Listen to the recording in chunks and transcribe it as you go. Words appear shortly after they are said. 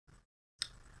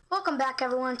Welcome back,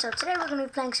 everyone. So today we're going to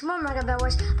be playing some more Mega Bed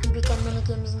Wars and weekend mini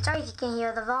games. And sorry if you can't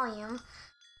hear the volume.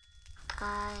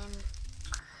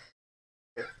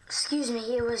 Excuse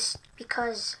me. It was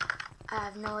because I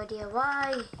have no idea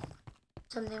why.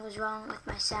 Something was wrong with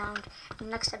my sound. In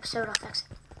the next episode, I'll fix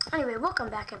it. Anyway, welcome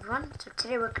back, everyone. So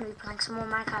today we're going to be playing some more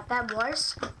Minecraft Bed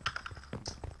Wars.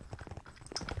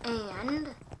 And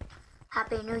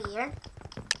Happy New Year.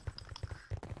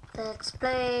 Let's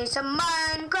play some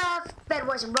Minecraft Bed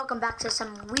Wars and welcome back to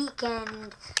some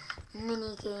weekend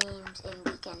mini games and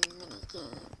weekend mini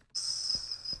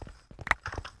games.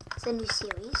 It's a new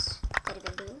series that I've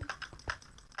been doing.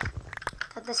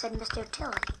 Thought this said Mr.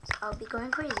 Tilly. So I'll be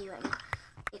going crazy right now.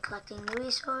 Be collecting the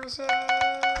resources.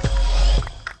 I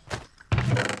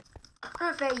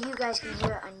don't know if you guys can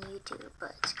hear it on YouTube,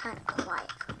 but it's kind of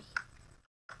quiet for me.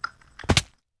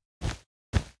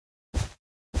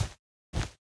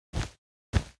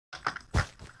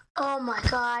 Oh my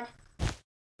god.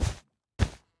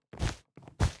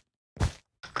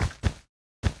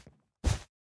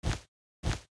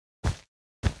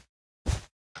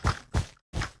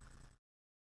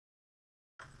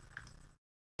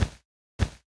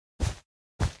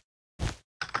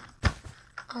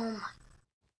 Oh my.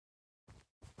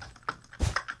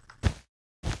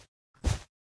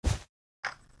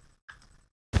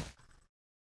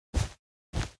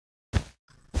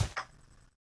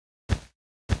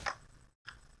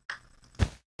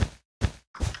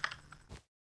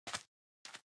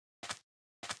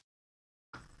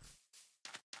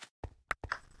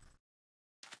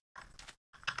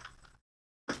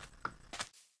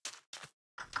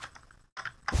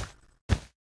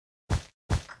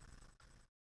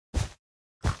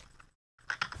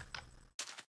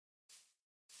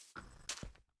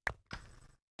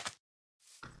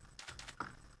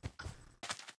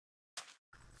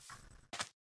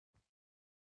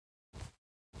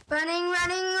 Running.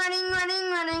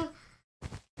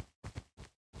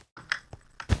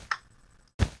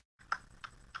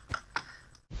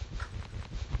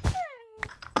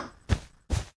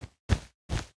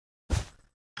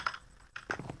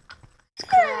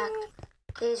 Collect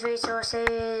these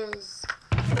resources.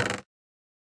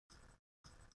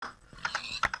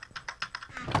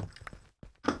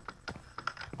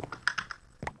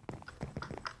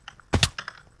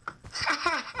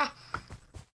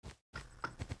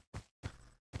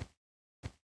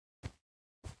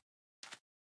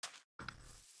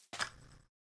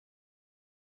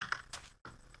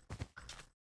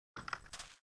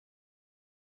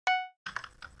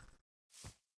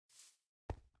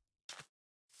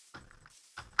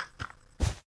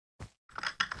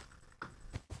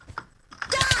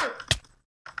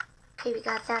 Okay, we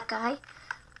got that guy.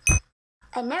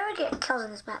 I never get kills on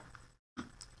this map.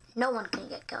 No one can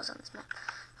get kills on this map.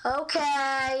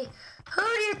 Okay. Who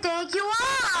do you think you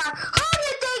are? Who do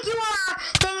you think you are?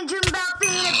 Thinking about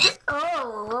being a...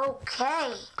 Oh,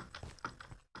 okay.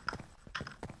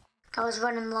 I was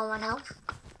running low on health.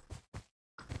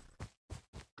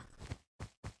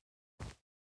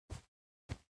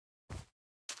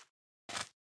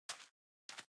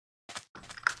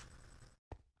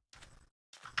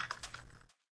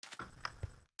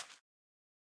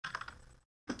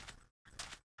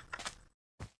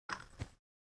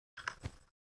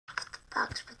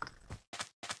 Box with...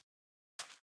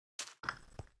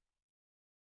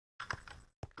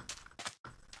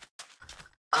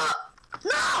 Oh!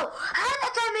 No! How did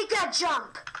that guy make that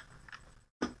jump?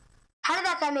 How did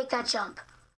that guy make that jump?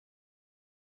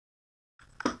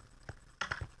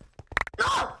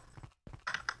 No!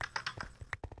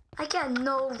 I get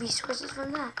no resources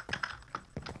from that.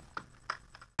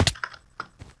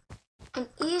 And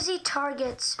easy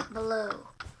targets below.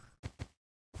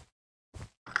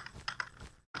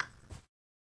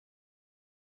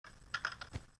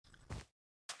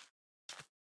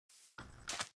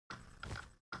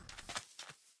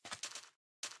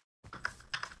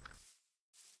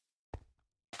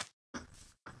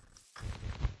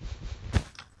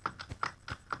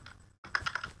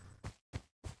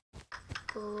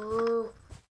 Ooh.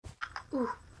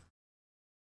 Ooh.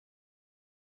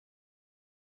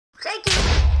 Thank you.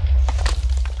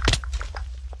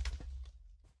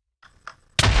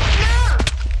 No!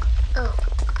 Oh.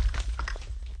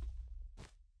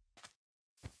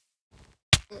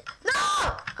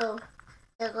 No! Oh.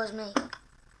 There goes me.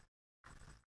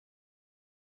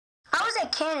 How was I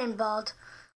cannonballed?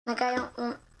 The guy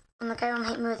don't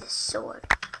hit me with his sword.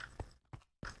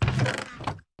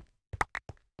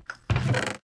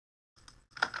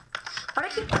 Why do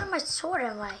I keep putting my sword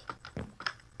in my...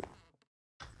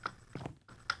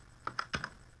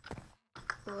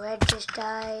 Red just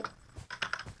died.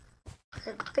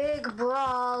 The big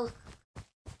brawl.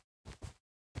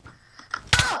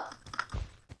 Oh!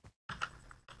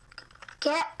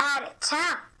 Get out of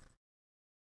town.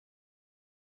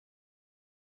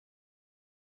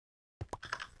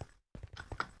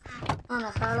 I'm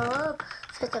gonna follow up,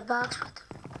 fit the box with them.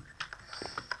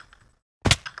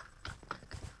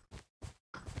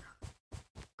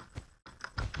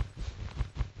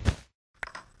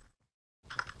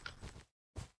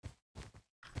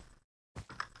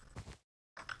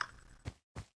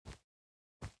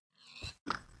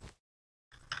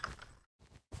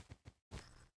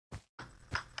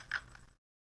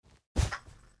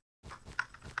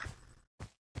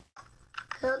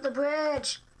 Build the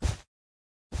bridge.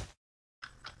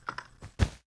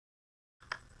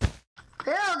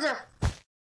 Build.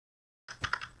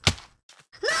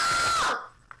 No!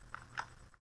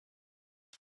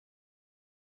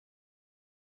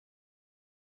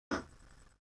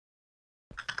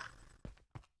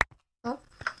 Oh.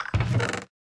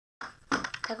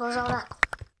 There goes all that.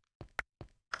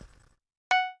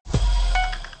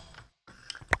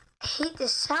 I hate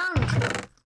this sound.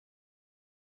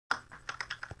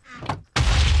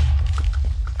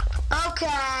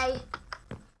 Okay.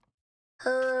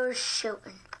 Who's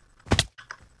shooting?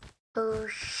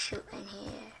 Who's shooting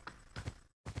here?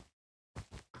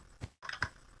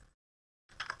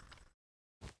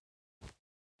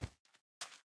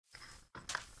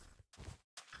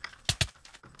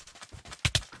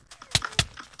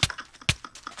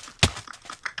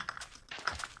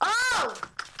 Oh!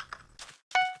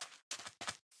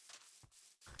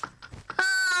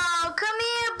 Oh, come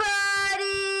here,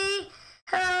 buddy.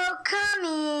 Oh, come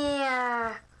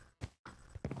here.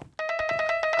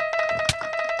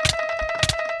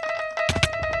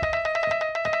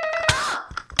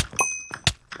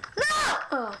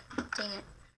 Oh, dang it.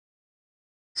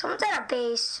 Someone's at our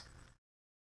base.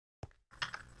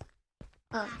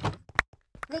 Oh,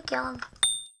 they kill him.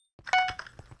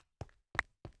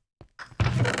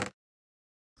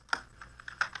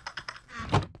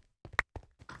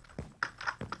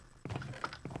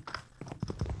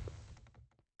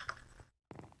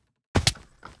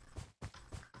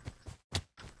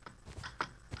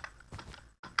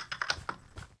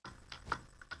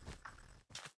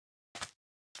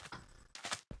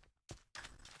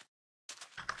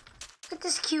 Look at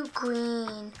this cute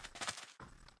green.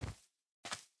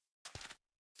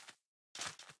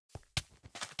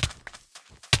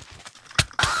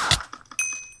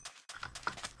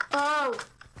 Oh,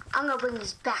 I'm gonna bring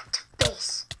this back to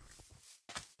base.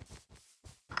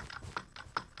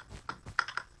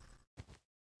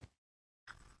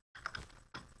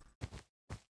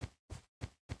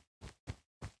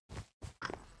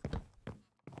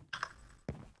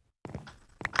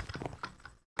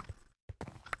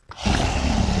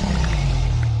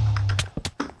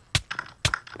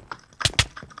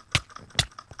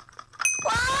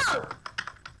 Whoa!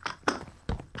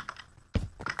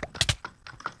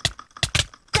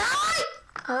 Die!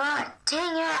 Oh,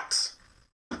 dang it!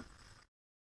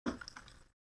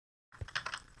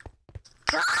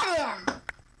 Got him!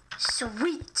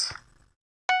 Sweet!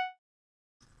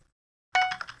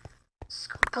 Let's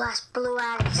go blast blue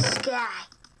out of the sky.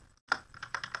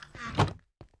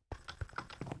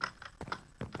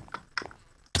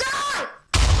 Die!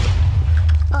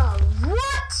 Oh,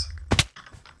 what?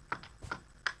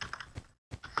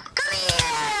 Come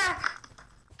here!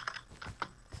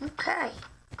 Okay.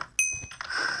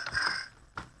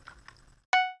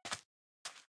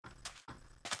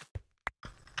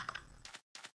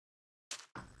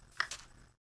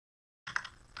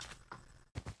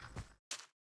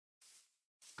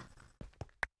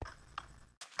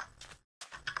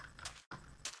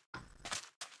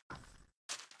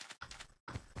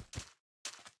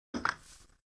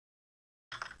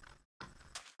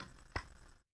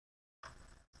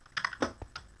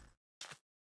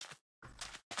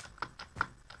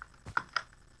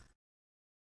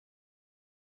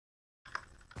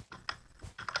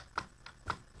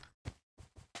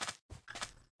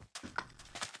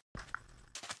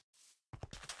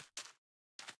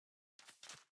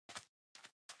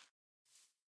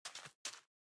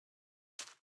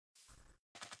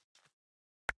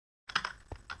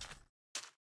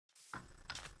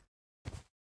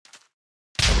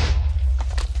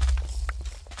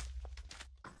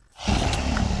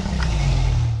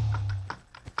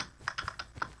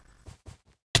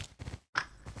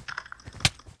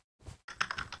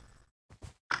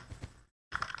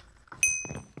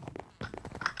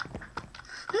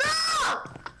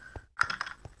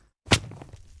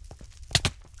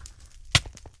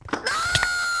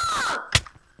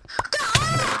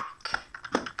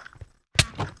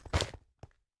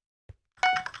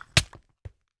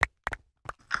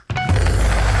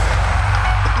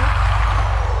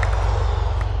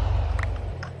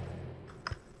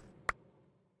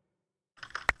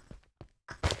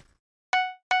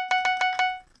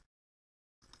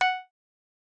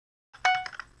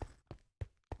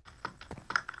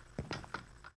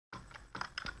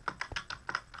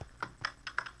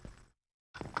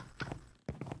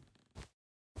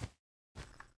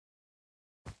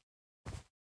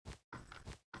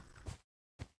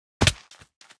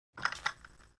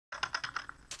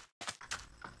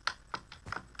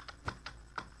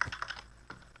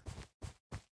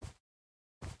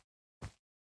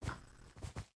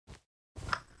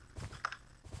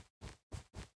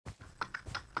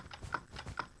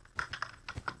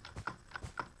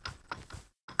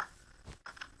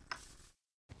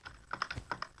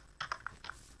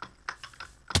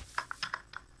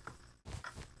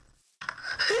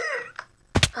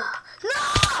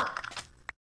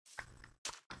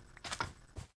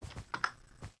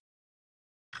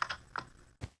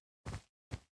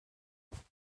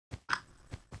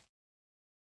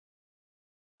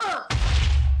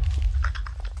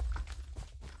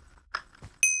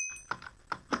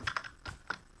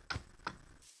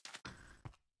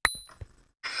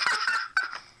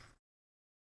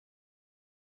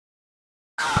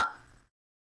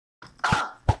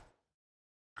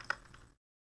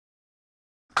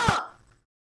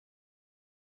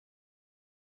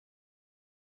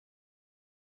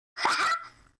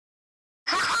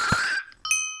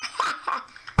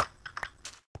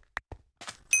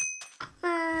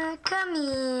 come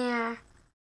here.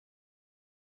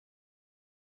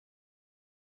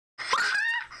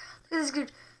 This is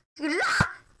good. It's good.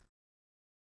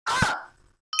 Oh!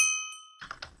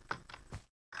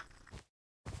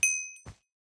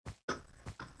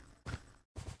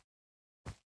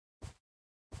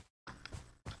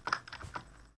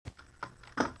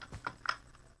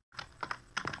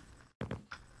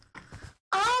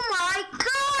 Oh my God!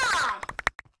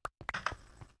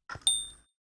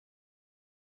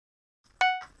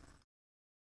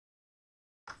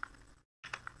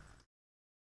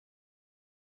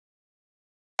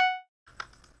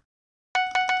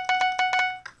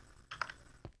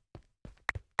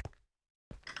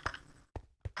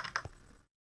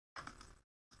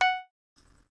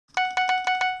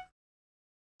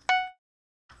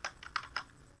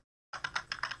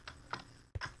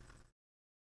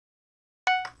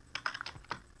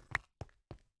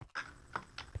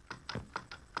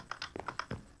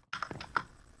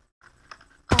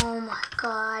 Oh my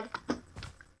God.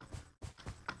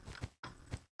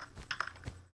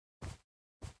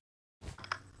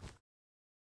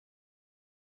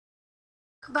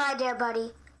 Goodbye, dear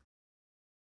buddy.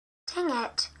 Dang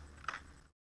it.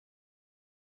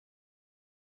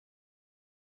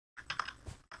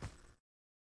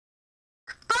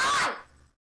 Goodbye!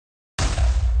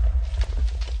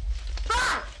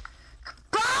 Goodbye!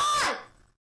 Goodbye!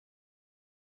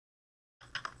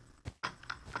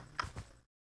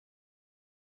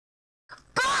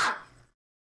 Goodbye!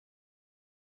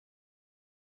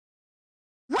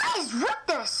 What is with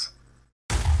this?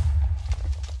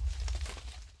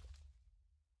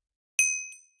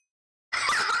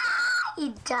 He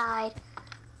died.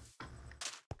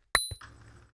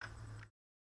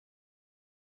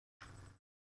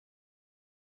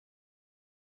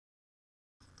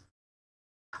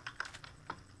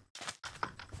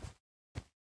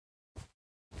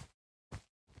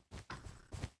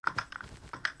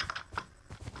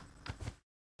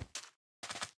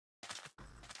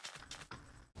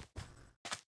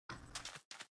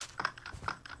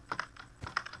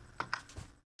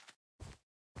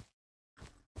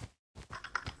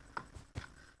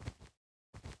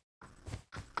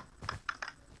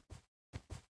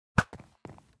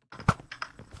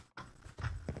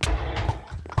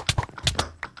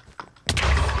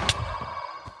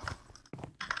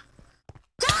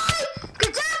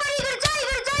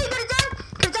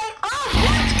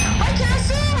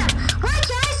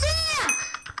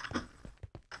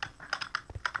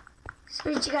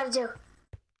 What you gotta do?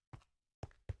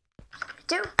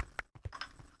 Do?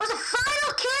 Was a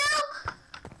final kill?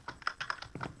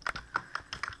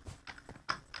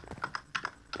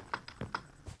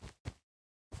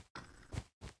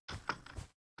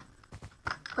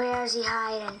 Where is he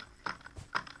hiding?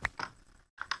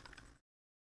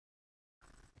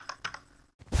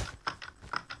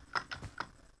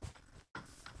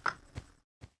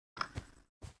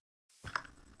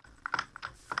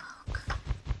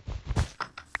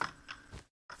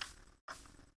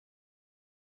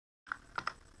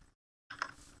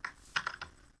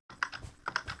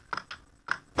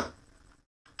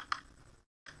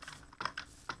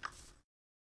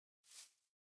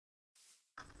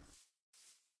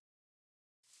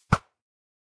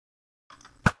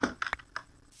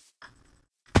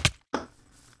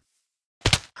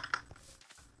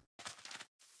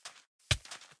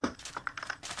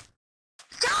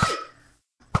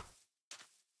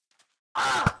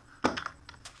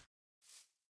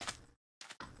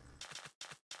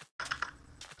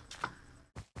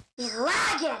 He's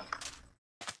lagging!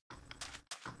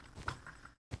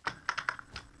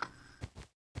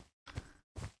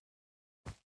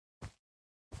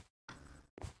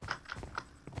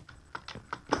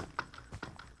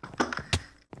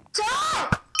 Die!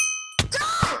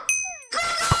 Die!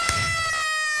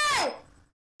 Victory!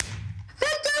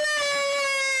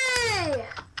 Victory!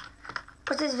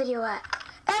 What's this video at?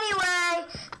 Anyway,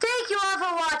 thank you all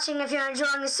for watching. If you're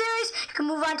enjoying the series, you can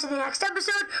move on to the next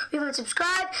episode or even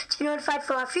subscribe to be notified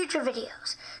for our future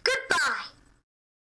videos. Goodbye!